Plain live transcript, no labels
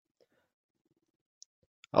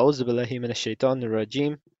أعوذ بالله من الشيطان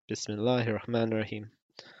الرجيم بسم الله الرحمن الرحيم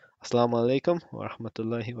Assalamu alaikum wa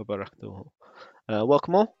rahmatullahi wa barakatuh.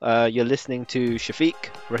 Welcome all. You're listening to Shafiq,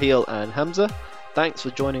 Raheel, and Hamza. Thanks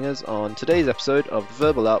for joining us on today's episode of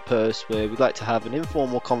Verbal Outpost, where we'd like to have an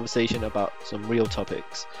informal conversation about some real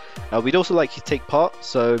topics. We'd also like you to take part,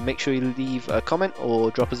 so make sure you leave a comment or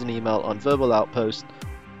drop us an email on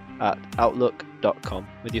verbaloutpost@outlook.com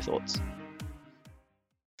with your thoughts.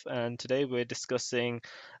 And today we're discussing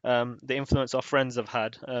the influence our friends have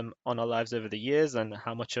had on our lives over the years and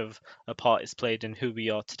how much of a part it's played in who we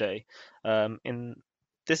are today. In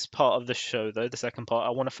this part of the show, though, the second part, I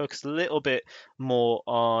want to focus a little bit more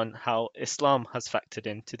on how Islam has factored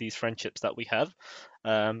into these friendships that we have.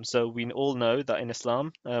 So we all know that in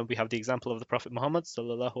Islam, we have the example of the Prophet Muhammad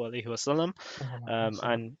sallallahu alaihi wasallam,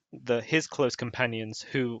 and his close companions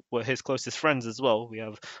who were his closest friends as well. We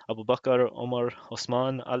have Abu Bakr, Omar,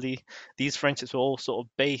 Osman, Ali. These friendships were all sort of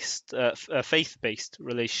based, a faith-based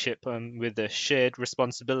relationship with a shared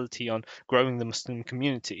responsibility on growing the Muslim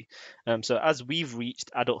community. So as we've reached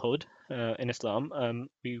adulthood in Islam,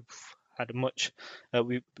 we've had a much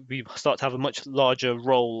we start to have a much larger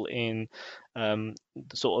role in the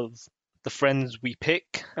sort of the friends we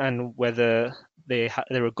pick and whether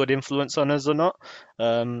they're a good influence on us or not.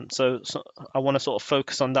 So I want to sort of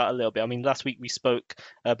focus on that a little bit. I mean, last week we spoke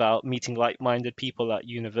about meeting like-minded people at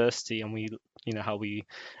university, and how we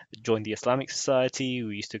joined the Islamic Society.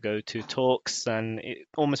 We used to go to talks, and it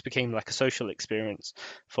almost became like a social experience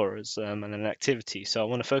for us, and an activity. So I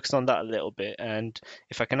want to focus on that a little bit. And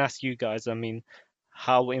if I can ask you guys, I mean,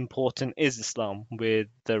 how important is Islam with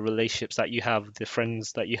the relationships that you have, the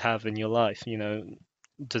friends that you have in your life?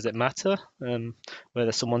 Does it matter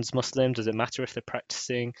whether someone's Muslim? Does it matter if they're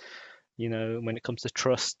practicing? When it comes to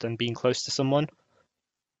trust and being close to someone?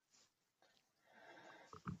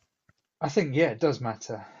 I think, yeah, it does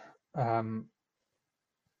matter. Um,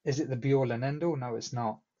 is it the be all and end all? No, it's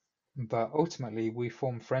not. But ultimately, we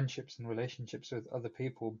form friendships and relationships with other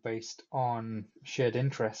people based on shared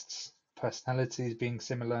interests, personalities being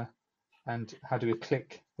similar, and how do we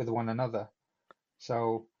click with one another.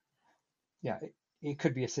 So, yeah, it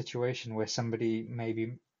could be a situation where somebody may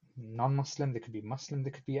be non-Muslim, they could be Muslim,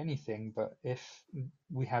 they could be anything. But if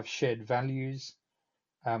we have shared values,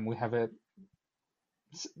 we have a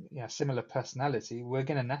similar personality, we're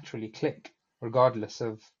going to naturally click regardless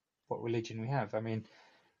of what religion we have. I mean,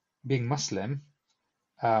 being Muslim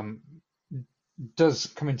um, does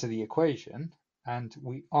come into the equation, and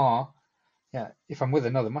we are, yeah, if I'm with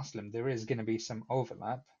another Muslim, there is going to be some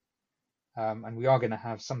overlap, and we are going to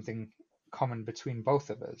have something common between both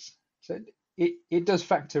of us. So it does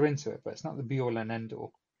factor into it, but it's not the be all and end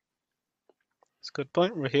all. It's a good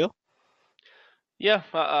point, Raheel. Yeah,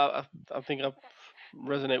 I think I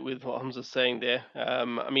resonate with what Hamza's saying there.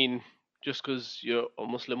 I mean, just because you're a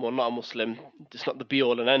Muslim or not a Muslim, it's not the be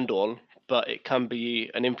all and end all, but it can be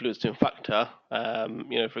an influencing factor.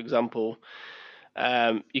 For example,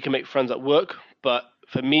 you can make friends at work, but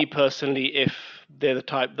for me personally, if they're the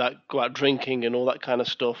type that go out drinking and all that kind of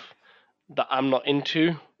stuff that I'm not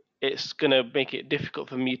into, it's gonna make it difficult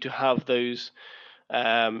for me to have those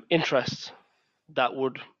interests that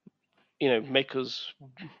would, make us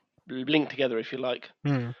link together, if you like.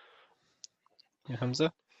 Hmm. Yeah,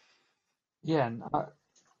 Hamza? Yeah, and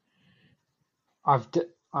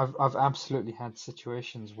I've absolutely had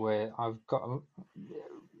situations where I've got,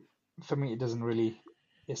 for me, it doesn't really,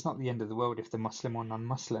 it's not the end of the world if they're Muslim or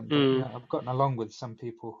non-Muslim, but Mm. I've gotten along with some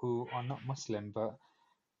people who are not Muslim, but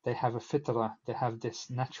they have a fitrah, they have this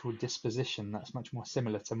natural disposition that's much more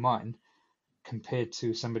similar to mine compared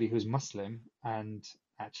to somebody who's Muslim and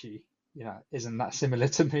actually, isn't that similar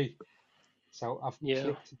to me. So I've Yeah.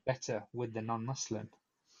 clicked better with the non-Muslim.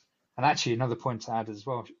 And actually, another point to add as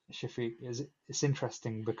well, Shafiq, is it's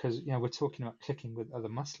interesting because we're talking about clicking with other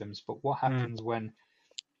Muslims, but what Hmm. happens when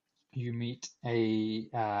you meet a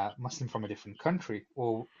Muslim from a different country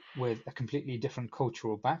or with a completely different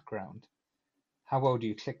cultural background? How well do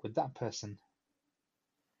you click with that person?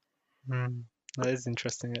 Hmm. That is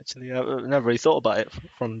interesting, actually. I've never really thought about it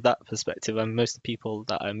from that perspective. And most of the people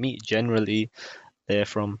that I meet generally, they're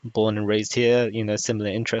from born and raised here,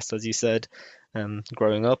 similar interests, as you said,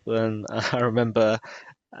 growing up. And I remember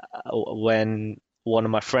when one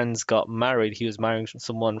of my friends got married, he was marrying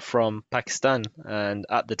someone from Pakistan, and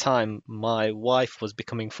at the time, my wife was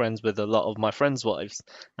becoming friends with a lot of my friends' wives,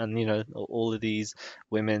 and all of these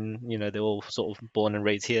women, they're all sort of born and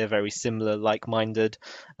raised here, very similar, like-minded.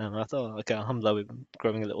 And I thought, okay, alhamdulillah, we're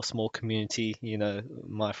growing a little small community,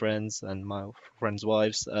 my friends and my friends'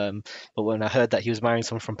 wives. But when I heard that he was marrying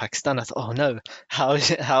someone from Pakistan, I thought, oh no, how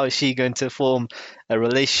is she going to form a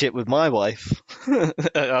relationship with my wife.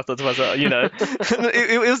 I thought to myself,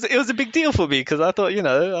 it was a big deal for me because I thought,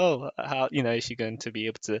 how, is she going to be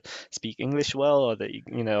able to speak English well, or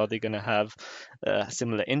are they going to have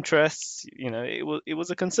similar interests? It was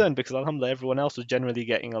a concern because alhamdulillah, everyone else was generally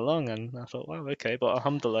getting along, and I thought, wow, okay, but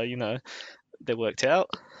alhamdulillah, they worked it out.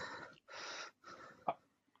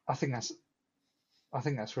 I think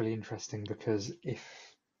that's really interesting because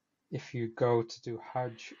if you go to do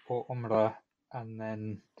Hajj or Umrah and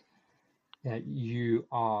then you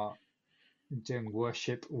are doing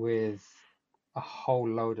worship with a whole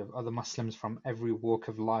load of other Muslims from every walk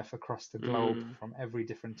of life across the globe, from every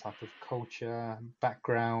different type of culture,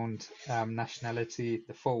 background, nationality,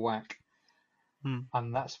 the full whack.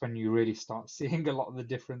 And that's when you really start seeing a lot of the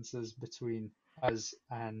differences between us,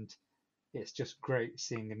 and it's just great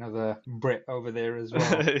seeing another Brit over there as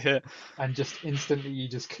well. Yeah. And just instantly you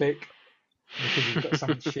just click because you've got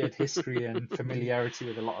some shared history and familiarity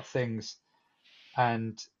with a lot of things.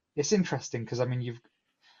 And it's interesting because, I mean, you've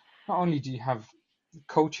not only do you have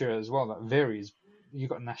culture as well that varies, you've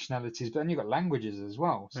got nationalities, but then you've got languages as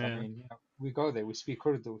well. So, I mean, we go there, we speak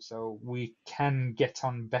Urdu, so we can get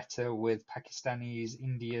on better with Pakistanis,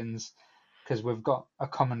 Indians, because we've got a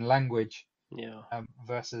common language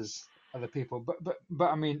versus other people. But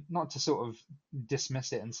I mean, not to sort of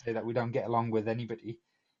dismiss it and say that we don't get along with anybody.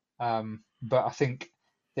 But I think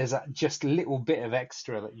there's that just little bit of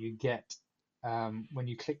extra that you get when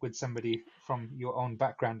you click with somebody from your own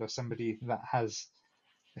background or somebody that has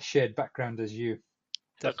a shared background as you.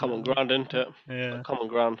 That common ground, isn't it? Yeah. That common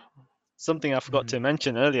ground. Something I forgot to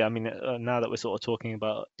mention earlier. I mean, now that we're sort of talking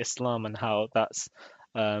about Islam and how that's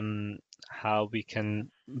how we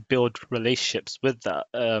can build relationships with that.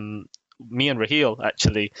 Me and Raheel,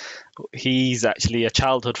 actually, he's actually a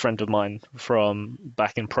childhood friend of mine from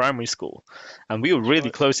back in primary school, and we were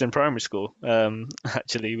really close in primary school.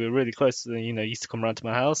 Actually, we were really close. He used to come around to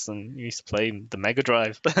my house and we used to play the Mega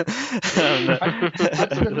Drive. I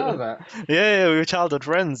didn't know that. Yeah, we were childhood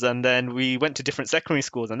friends, and then we went to different secondary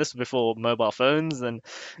schools, and this was before mobile phones, and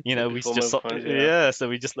we used to just phones, so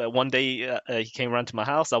we just one day he came around to my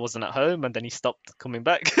house. I wasn't at home, and then he stopped coming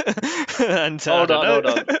back. And hold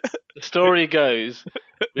on. The story goes,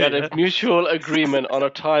 we had a mutual agreement on a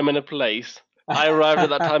time and a place. I arrived at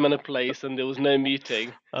that time and a place, and there was no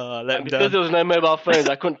meeting. And because there was no mobile phones,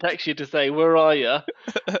 I couldn't text you to say, where are you?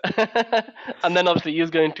 And then obviously you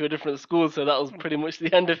was going to a different school, so that was pretty much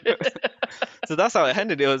the end of it. So that's how it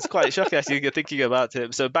ended. It was quite shocking actually thinking about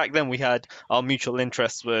it. So back then we had our mutual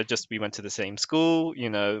interests were just we went to the same school,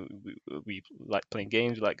 we liked playing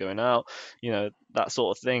games, we liked going out, that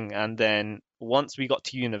sort of thing. And then once we got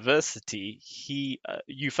to university,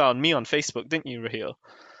 you found me on Facebook, didn't you, Raheel?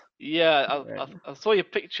 Yeah, I saw your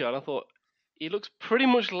picture and I thought he looks pretty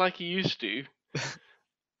much like he used to.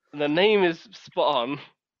 And the name is spot on.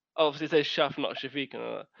 Obviously it says Shaf, not Shafiq.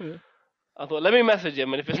 I thought, let me message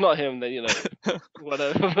him, and if it's not him, then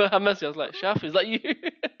whatever. I messaged. I was like, Shaf, is that you?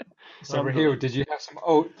 So Raheel, did you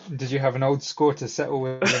have an old score to settle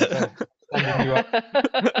with him for standing you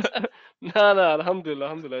up? No,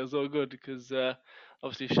 alhamdulillah, it was all good because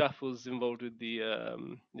obviously Shaf was involved with the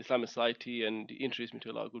Islamic Society and he introduced me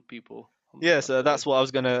to a lot of good people. Yeah, so that's what I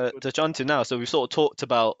was going to touch on to now. So we've sort of talked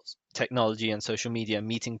about technology and social media,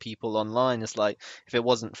 meeting people online. It's like if it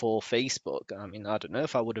wasn't for Facebook, I mean, I don't know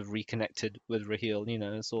if I would have reconnected with Raheel.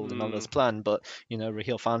 It's all in Allah's plan. But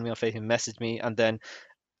Raheel found me on Facebook, messaged me, and then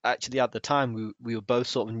actually at the time we were both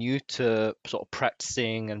sort of new to sort of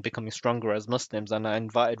practicing and becoming stronger as Muslims, and I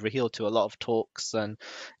invited Raheel to a lot of talks and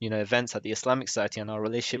events at the Islamic Society, and our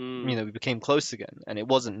relationship we became close again, and it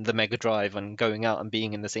wasn't the Mega Drive and going out and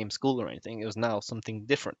being in the same school or anything. It was now something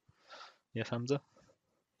different. Yes, Hamza?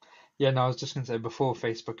 Yeah, no, I was just going to say before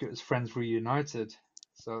Facebook it was Friends Reunited,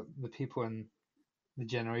 so the people in the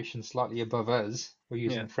generation slightly above us were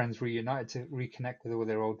using Friends Reunited to reconnect with all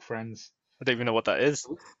their old friends. I don't even know what that is.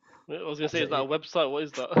 I was going to say, is that a website? What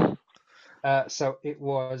is that? So it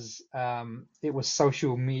was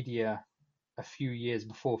social media a few years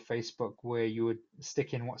before Facebook, where you would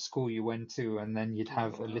stick in what school you went to, and then you'd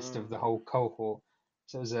have a list of the whole cohort.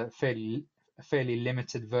 So it was a fairly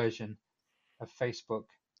limited version of Facebook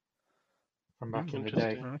from back in the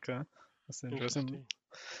day. Okay, that's interesting.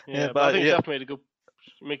 Yeah, but I think Jeff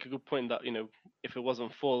make a good point that if it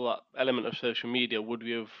wasn't for that element of social media, would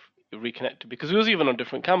we have reconnected? Because we was even on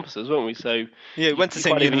different campuses, weren't we? So we went to the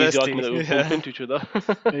same university. That we bumped into each other.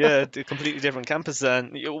 Yeah, a completely different campus.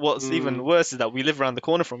 And what's even worse is that we live around the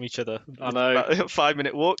corner from each other. I know. About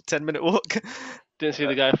 5-minute walk, 10-minute walk. Didn't see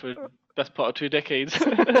the guy for the best part of 2 decades.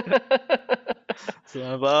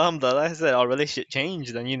 So, but alhamdulillah, like I said, our relationship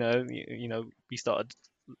changed, and we started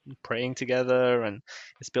praying together, and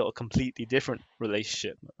it's built a completely different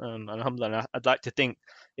relationship. And alhamdulillah, I'd like to think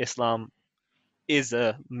Islam is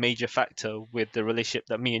a major factor with the relationship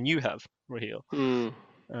that me and you have, Raheel. Hmm.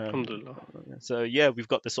 Um, Alhamdulillah. so yeah, we've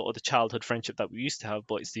got the sort of the childhood friendship that we used to have,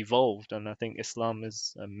 but it's evolved, and I think Islam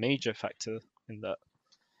is a major factor in that.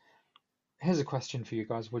 Here's a question for you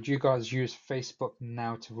guys. Would you guys use Facebook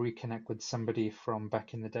now to reconnect with somebody from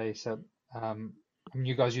back in the day? So, I mean,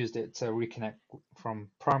 you guys used it to reconnect from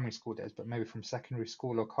primary school days, but maybe from secondary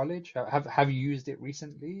school or college. Have you used it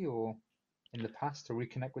recently or in the past to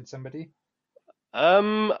reconnect with somebody?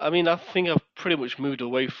 I mean, I think I've pretty much moved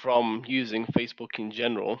away from using Facebook in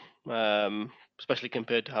general, especially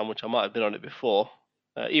compared to how much I might have been on it before.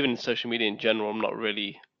 Even social media in general, I'm not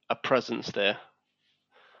really a presence there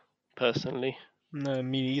personally. No,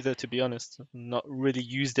 me either, to be honest. Not really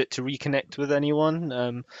used it to reconnect with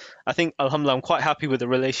anyone. I think, alhamdulillah, I'm quite happy with the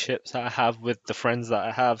relationships that I have with the friends that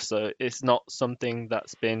I have. So it's not something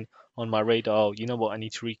that's been on my radar. "Oh, you know what? I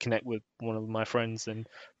need to reconnect with one of my friends in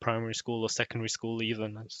primary school or secondary school,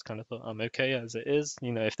 even." I just kind of thought I'm okay as it is.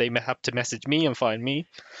 If they have to message me and find me,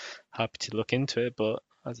 happy to look into it. But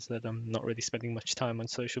as I said, I'm not really spending much time on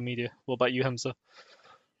social media. What about you, Hamza?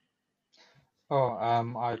 Oh,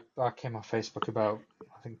 I came off Facebook about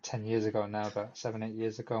I think 10 years ago now, about 7, 8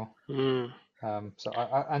 years ago. Mm. So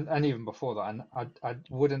and even before that, and I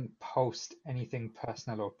wouldn't post anything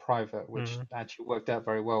personal or private, which Mm, actually worked out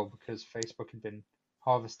very well because Facebook had been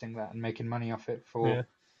harvesting that and making money off it for yeah.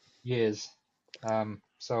 years.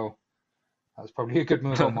 So that was probably a good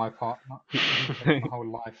move on my part, not keeping it my whole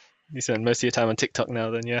life. You spend most of your time on TikTok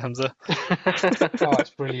now, then, yeah, Hamza? Oh,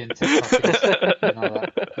 it's brilliant. TikTok is, you know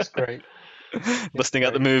that. It's great. It's Busting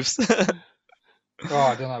out the great. moves. Oh,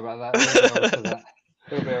 I don't know about that. A little bit old for that.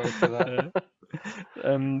 A little bit old for that.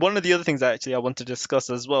 Uh, one of the other things actually I want to discuss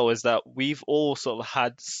as well is that we've all sort of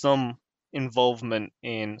had some involvement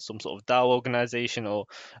in some sort of DAO organization or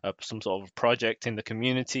some sort of project in the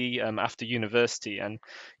community after university. And,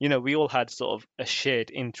 we all had sort of a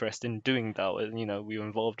shared interest in doing that. And, we were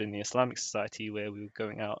involved in the Islamic Society where we were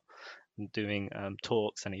going out and doing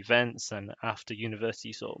talks and events. And after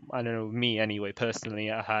university, so I don't know, me anyway,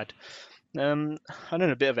 personally, I had I don't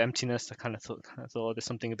know, a bit of emptiness. I kind of thought "Oh, there's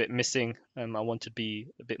something a bit missing. I want to be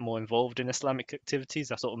a bit more involved in Islamic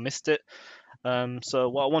activities. I sort of missed it. So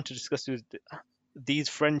what I want to discuss is these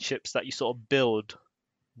friendships that you sort of build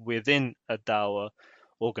within a dawah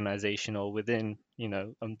organization or within,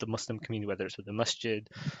 the Muslim community, whether it's with the masjid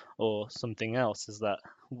or something else. Is that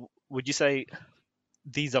would you say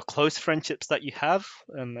these are close friendships that you have?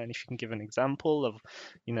 And if you can give an example of,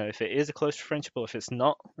 if it is a close friendship or if it's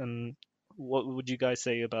not, what would you guys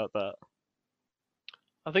say about that?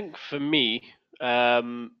 I think for me,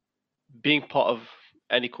 um, being part of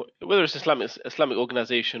whether it's Islamic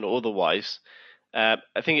organization or otherwise, I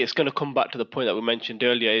think it's going to come back to the point that we mentioned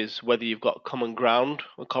earlier: is whether you've got common ground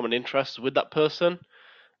or common interests with that person.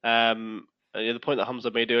 And the point that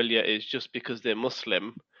Hamza made earlier is just because they're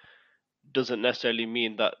Muslim doesn't necessarily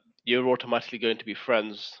mean that you're automatically going to be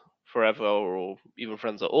friends forever or even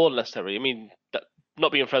friends at all necessarily. I mean, that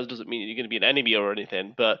not being friends doesn't mean you're going to be an enemy or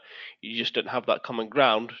anything, but you just don't have that common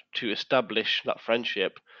ground to establish that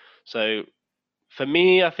friendship. So for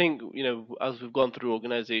me, I think, as we've gone through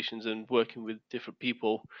organizations and working with different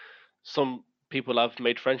people, some people I've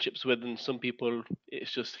made friendships with, and some people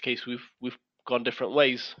it's just a case we've gone different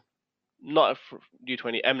ways. Not due to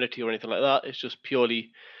any enmity or anything like that. It's just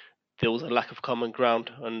purely there was a lack of common ground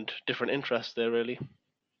and different interests there, really.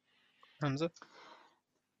 Hamza?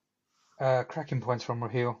 Cracking points from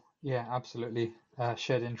Raheel. Yeah, absolutely.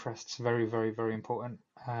 Shared interests, very, very, very important.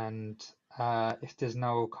 And if there's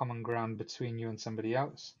no common ground between you and somebody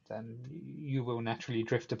else, then you will naturally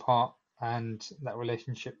drift apart, and that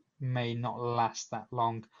relationship may not last that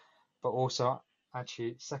long. But also,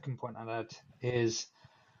 actually, second point I'd add is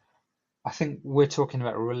I think we're talking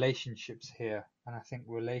about relationships here, and I think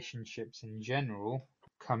relationships in general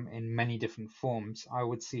come in many different forms. I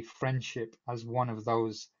would see friendship as one of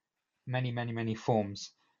those many, many, many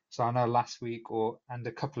forms. So I know last week and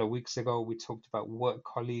a couple of weeks ago we talked about work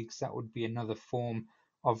colleagues. That would be another form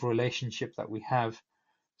of relationship that we have.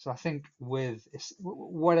 So I think with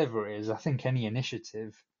whatever it is, I think any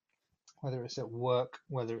initiative, whether it's at work,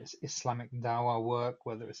 whether it's Islamic Dawah work,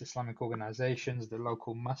 whether it's Islamic organizations, the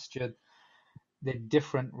local masjid, the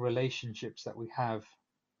different relationships that we have,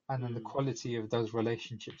 and then the Mm. quality of those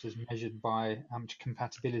relationships is measured by how much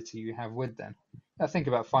compatibility you have with them. Think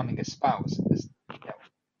about finding a spouse.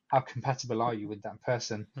 How compatible are you with that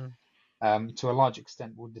person? to a large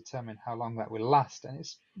extent will determine how long that will last. And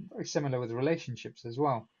it's very similar with relationships as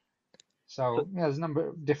well. So yeah, there's a number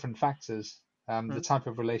of different factors, the type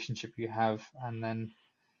of relationship you have, and then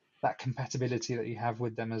that compatibility that you have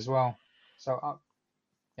with them as well. So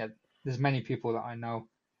yeah, there's many people that I know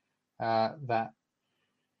that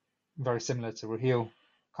very similar to Raheel,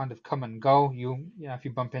 kind of come and go. You know, if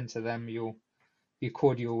you bump into them, you'll be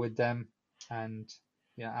cordial with them and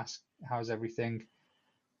ask how's everything.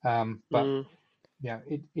 But yeah,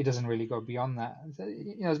 it doesn't really go beyond that.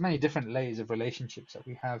 You know, there's many different layers of relationships that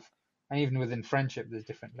we have, and even within friendship, there's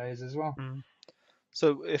different layers as well.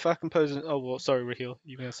 So if I can pose, oh well, sorry, Raheel,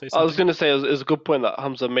 you going to say I was something? going to say it was a good point that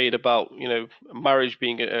Hamza made about marriage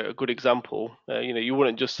being a good example. You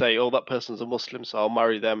wouldn't just say, oh, that person's a Muslim, so I'll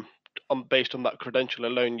marry them. Based on that credential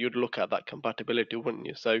alone, you'd look at that compatibility, wouldn't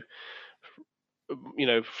you? So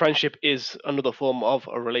friendship is another form of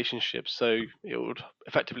a relationship, so it would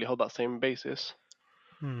effectively hold that same basis.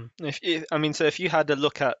 So if you had a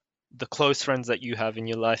look at the close friends that you have in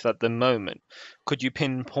your life at the moment, could you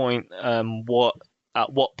pinpoint at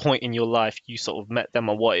what point in your life you sort of met them,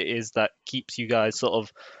 or what it is that keeps you guys sort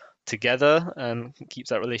of together and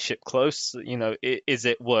keeps that relationship close? You know, is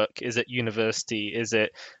it work? Is it university? Is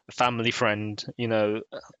it a family friend? You know,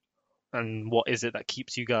 and what is it that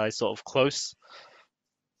keeps you guys sort of close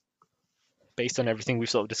based on everything we've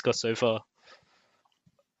sort of discussed so far?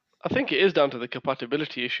 I think it is down to the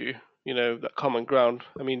compatibility issue, that common ground.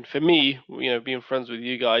 I mean, for me, being friends with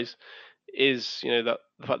you guys is, that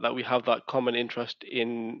the fact that we have that common interest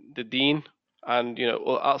in the deen, and,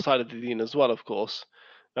 or outside of the deen as well, of course,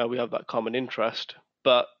 we have that common interest.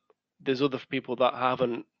 But there's other people that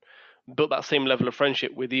haven't built that same level of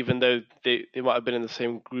friendship with, even though they might have been in the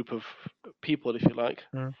same group of people, if you like.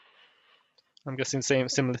 I'm guessing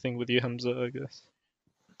similar thing with you, Hamza, I guess.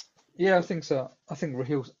 Yeah, I think so. I think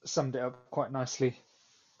Raheel summed it up quite nicely.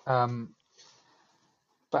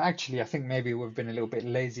 But actually, I think maybe we've been a little bit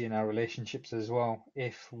lazy in our relationships as well.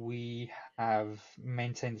 If we have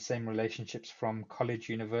maintained the same relationships from college,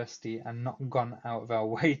 university, and not gone out of our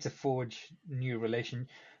way to forge new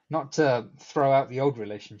not to throw out the old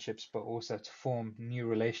relationships, but also to form new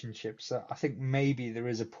relationships. So I think maybe there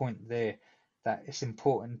is a point there that it's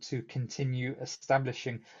important to continue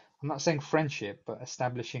establishing, I'm not saying friendship, but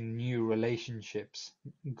establishing new relationships,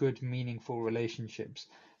 good, meaningful relationships.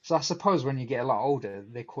 So I suppose when you get a lot older,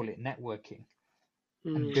 they call it networking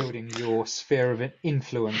and building your sphere of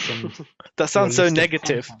influence and that sounds so list of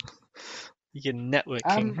negative. contacts. You're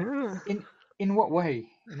networking. In what way?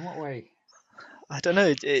 In what way? I don't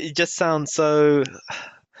know. It just sounds so.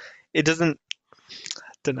 It doesn't.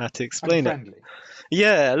 Don't know how to explain it. Unfriendly.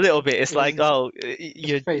 Yeah, a little bit. It's It like, doesn't. oh,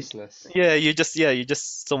 It's faceless. yeah, you're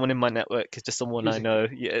just someone in my network. It's just someone I know.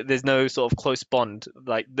 Yeah, there's no sort of close bond.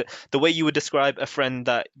 Like the way you would describe a friend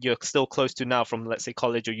that you're still close to now from, let's say,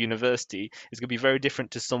 college or university is gonna be very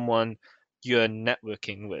different to someone you're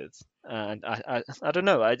networking with. And I don't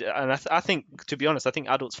know. I think, to be honest, I think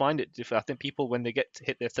adults find it difficult. I think people, when they get to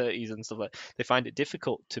hit their 30s and stuff like, they find it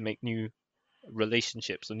difficult to make new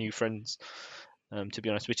relationships or new friends. To be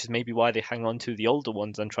honest, which is maybe why they hang on to the older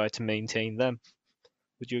ones and try to maintain them.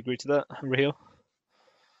 Would you agree to that, Raheel?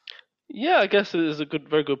 Yeah, I guess there's a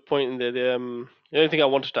very good point in there. The only thing I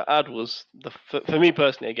wanted to add was for me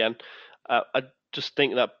personally, again, I just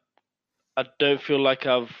think that I don't feel like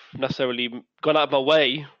I've necessarily gone out of my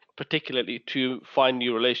way, particularly to find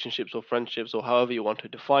new relationships or friendships or however you want to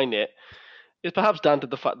define it. It's perhaps down to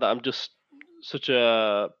the fact that I'm just such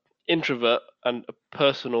a introvert and a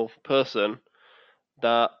personal person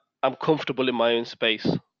that I'm comfortable in my own space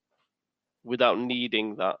without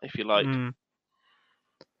needing that, if you like.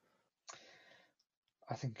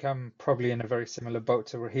 I think I'm probably in a very similar boat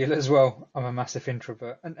to Raheel as well. I'm a massive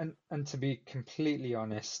introvert, and to be completely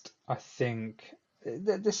honest, I think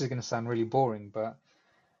this is going to sound really boring, but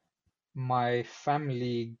my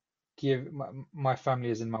family my family,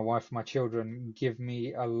 as in my wife, my children, give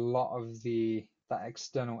me a lot of that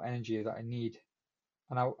external energy that I need.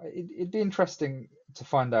 And it'd be interesting to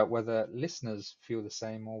find out whether listeners feel the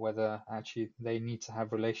same or whether actually they need to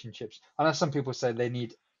have relationships. I know some people say they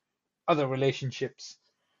need other relationships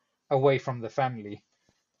away from the family.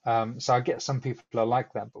 So I get some people are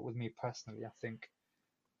like that, but with me personally, I think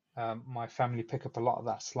my family pick up a lot of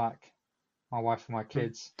that slack, my wife and my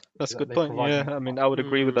kids, That's a so that good they point. provide Yeah, me a I lot. mean, I would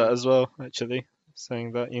agree with that as well, actually.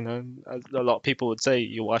 Saying that, a lot of people would say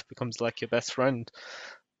your wife becomes like your best friend.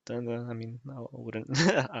 don't know. I mean, I wouldn't.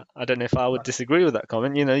 I don't know if I would disagree with that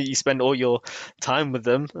comment. You know, you spend all your time with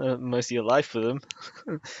them, most of your life with them.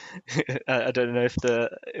 I don't know if the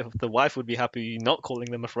wife would be happy you not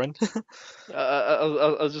calling them a friend.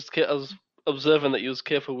 I was observing that you was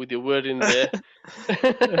careful with your wording there.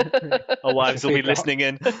 Our wives will be Shafiq, listening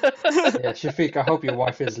in. yeah, Shafiq, I hope your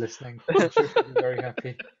wife is listening. I'm sure she'll be very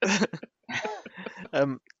happy.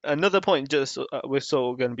 Another point, just we're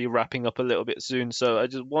sort of going to be wrapping up a little bit soon. So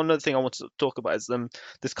one other thing I want to talk about is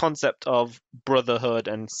this concept of brotherhood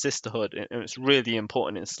and sisterhood, and it's really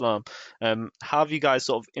important in Islam. How have you guys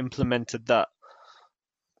sort of implemented that?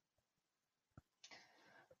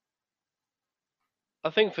 I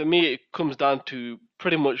think for me, it comes down to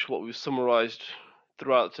pretty much what we've summarized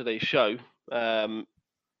throughout today's show.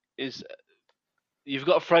 Is you've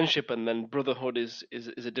got a friendship, and then brotherhood is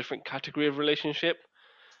a different category of relationship.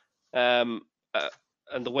 Um,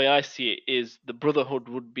 and the way I see it is the brotherhood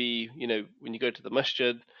would be, when you go to the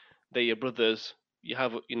masjid, they're your brothers. You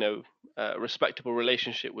have, a respectable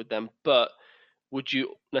relationship with them. But would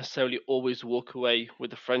you necessarily always walk away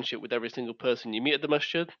with a friendship with every single person you meet at the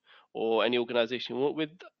masjid or any organization you work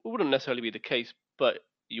with? It wouldn't necessarily be the case, but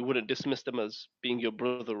you wouldn't dismiss them as being your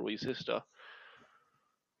brother or your sister.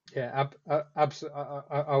 Yeah, absolutely.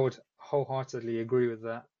 I would wholeheartedly agree with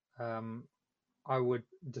that. I would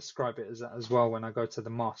describe it as that as well when I go to the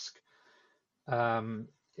mosque.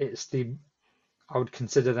 It's I would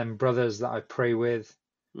consider them brothers that I pray with.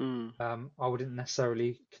 I wouldn't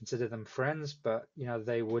necessarily consider them friends, but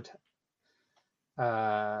they would,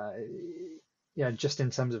 just in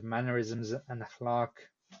terms of mannerisms and akhlaq,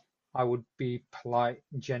 I would be polite,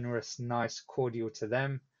 generous, nice, cordial to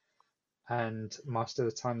them, and most of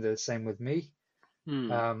the time they're the same with me.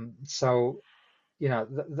 So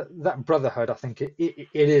that brotherhood, I think it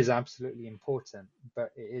is absolutely important,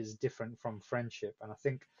 but it is different from friendship. And I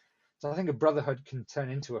think a brotherhood can turn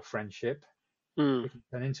into a friendship. It can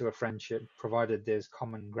turn into a friendship provided there's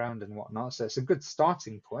common ground and whatnot. So it's a good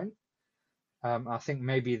starting point. I think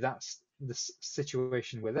maybe that's the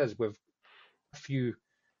situation with us. With a few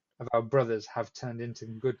of our brothers have turned into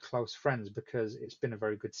good close friends because it's been a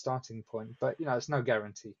very good starting point. But it's no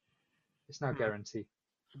guarantee. It's no guarantee.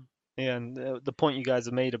 Yeah, and the point you guys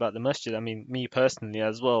have made about the masjid, I mean, me personally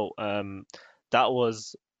as well, that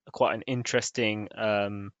was quite an interesting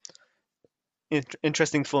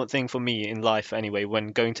thing for me in life anyway. When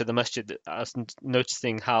going to the masjid, I was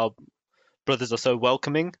noticing how brothers are so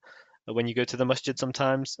welcoming when you go to the masjid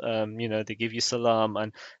sometimes. They give you salam,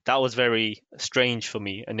 and that was very strange for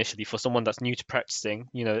me initially, for someone that's new to practicing.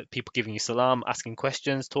 People giving you salam, asking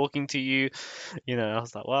questions, talking to you. I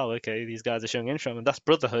was like, wow, okay, these guys are showing interest, and that's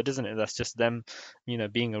brotherhood, isn't it? That's just them,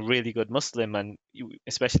 being a really good Muslim. And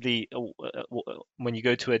especially when you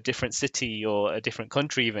go to a different city or a different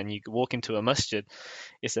country, even you walk into a masjid,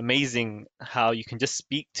 it's amazing how you can just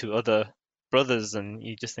speak to other brothers, and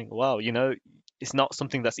you just think, wow, it's not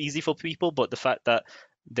something that's easy for people, but the fact that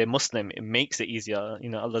they're Muslim, it makes it easier.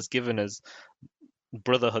 Allah's given us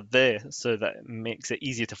brotherhood there, so that it makes it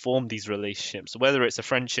easier to form these relationships, whether it's a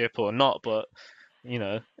friendship or not. But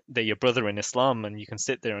they're your brother in Islam, and you can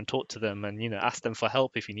sit there and talk to them, and ask them for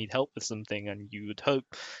help if you need help with something, and you would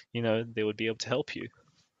hope they would be able to help you.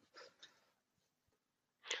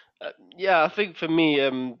 Yeah, I think for me,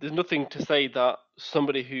 there's nothing to say that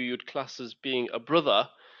somebody who you'd class as being a brother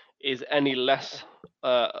is any less,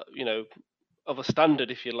 of a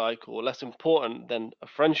standard, if you like, or less important than a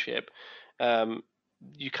friendship.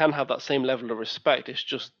 You can have that same level of respect. It's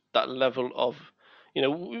just that level of,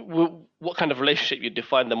 what kind of relationship you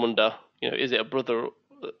define them under. Is it a brother,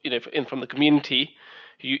 from the community,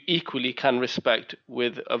 who you equally can respect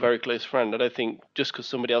with a very close friend? I don't think just because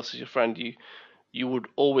somebody else is your friend, you would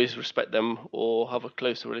always respect them or have a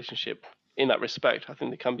closer relationship in that respect. I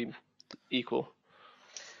think they can be equal.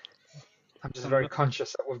 I'm just very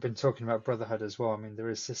conscious that we've been talking about brotherhood as well. I mean, there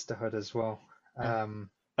is sisterhood as well.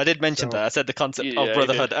 I did mention So that. I said the concept of Yeah,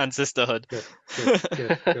 brotherhood and sisterhood. good.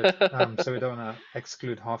 So we don't want to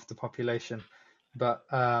exclude half the population, but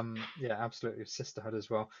yeah, absolutely sisterhood as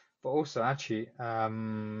well. But also, actually, I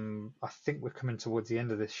think we're coming towards the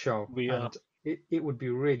end of this show, We are. and it would be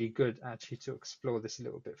really good actually to explore this a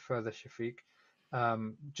little bit further, Shafiq.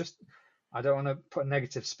 Just I don't want to put a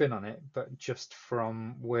negative spin on it, but just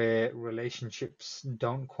from where relationships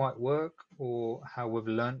don't quite work, or how we've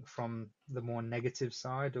learnt from the more negative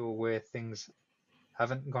side, or where things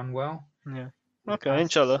haven't gone well Yeah. in the Okay, past.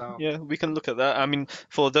 inshallah. So Yeah, we can look at that. I mean,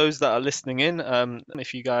 for those that are listening in,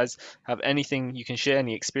 if you guys have anything you can share,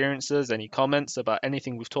 any experiences, any comments about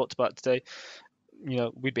anything we've talked about today,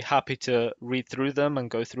 we'd be happy to read through them and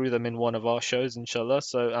go through them in one of our shows, inshallah.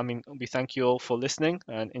 So, I mean, we thank you all for listening,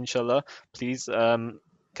 and inshallah, please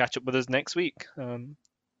catch up with us next week. Assalamu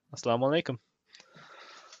alaikum.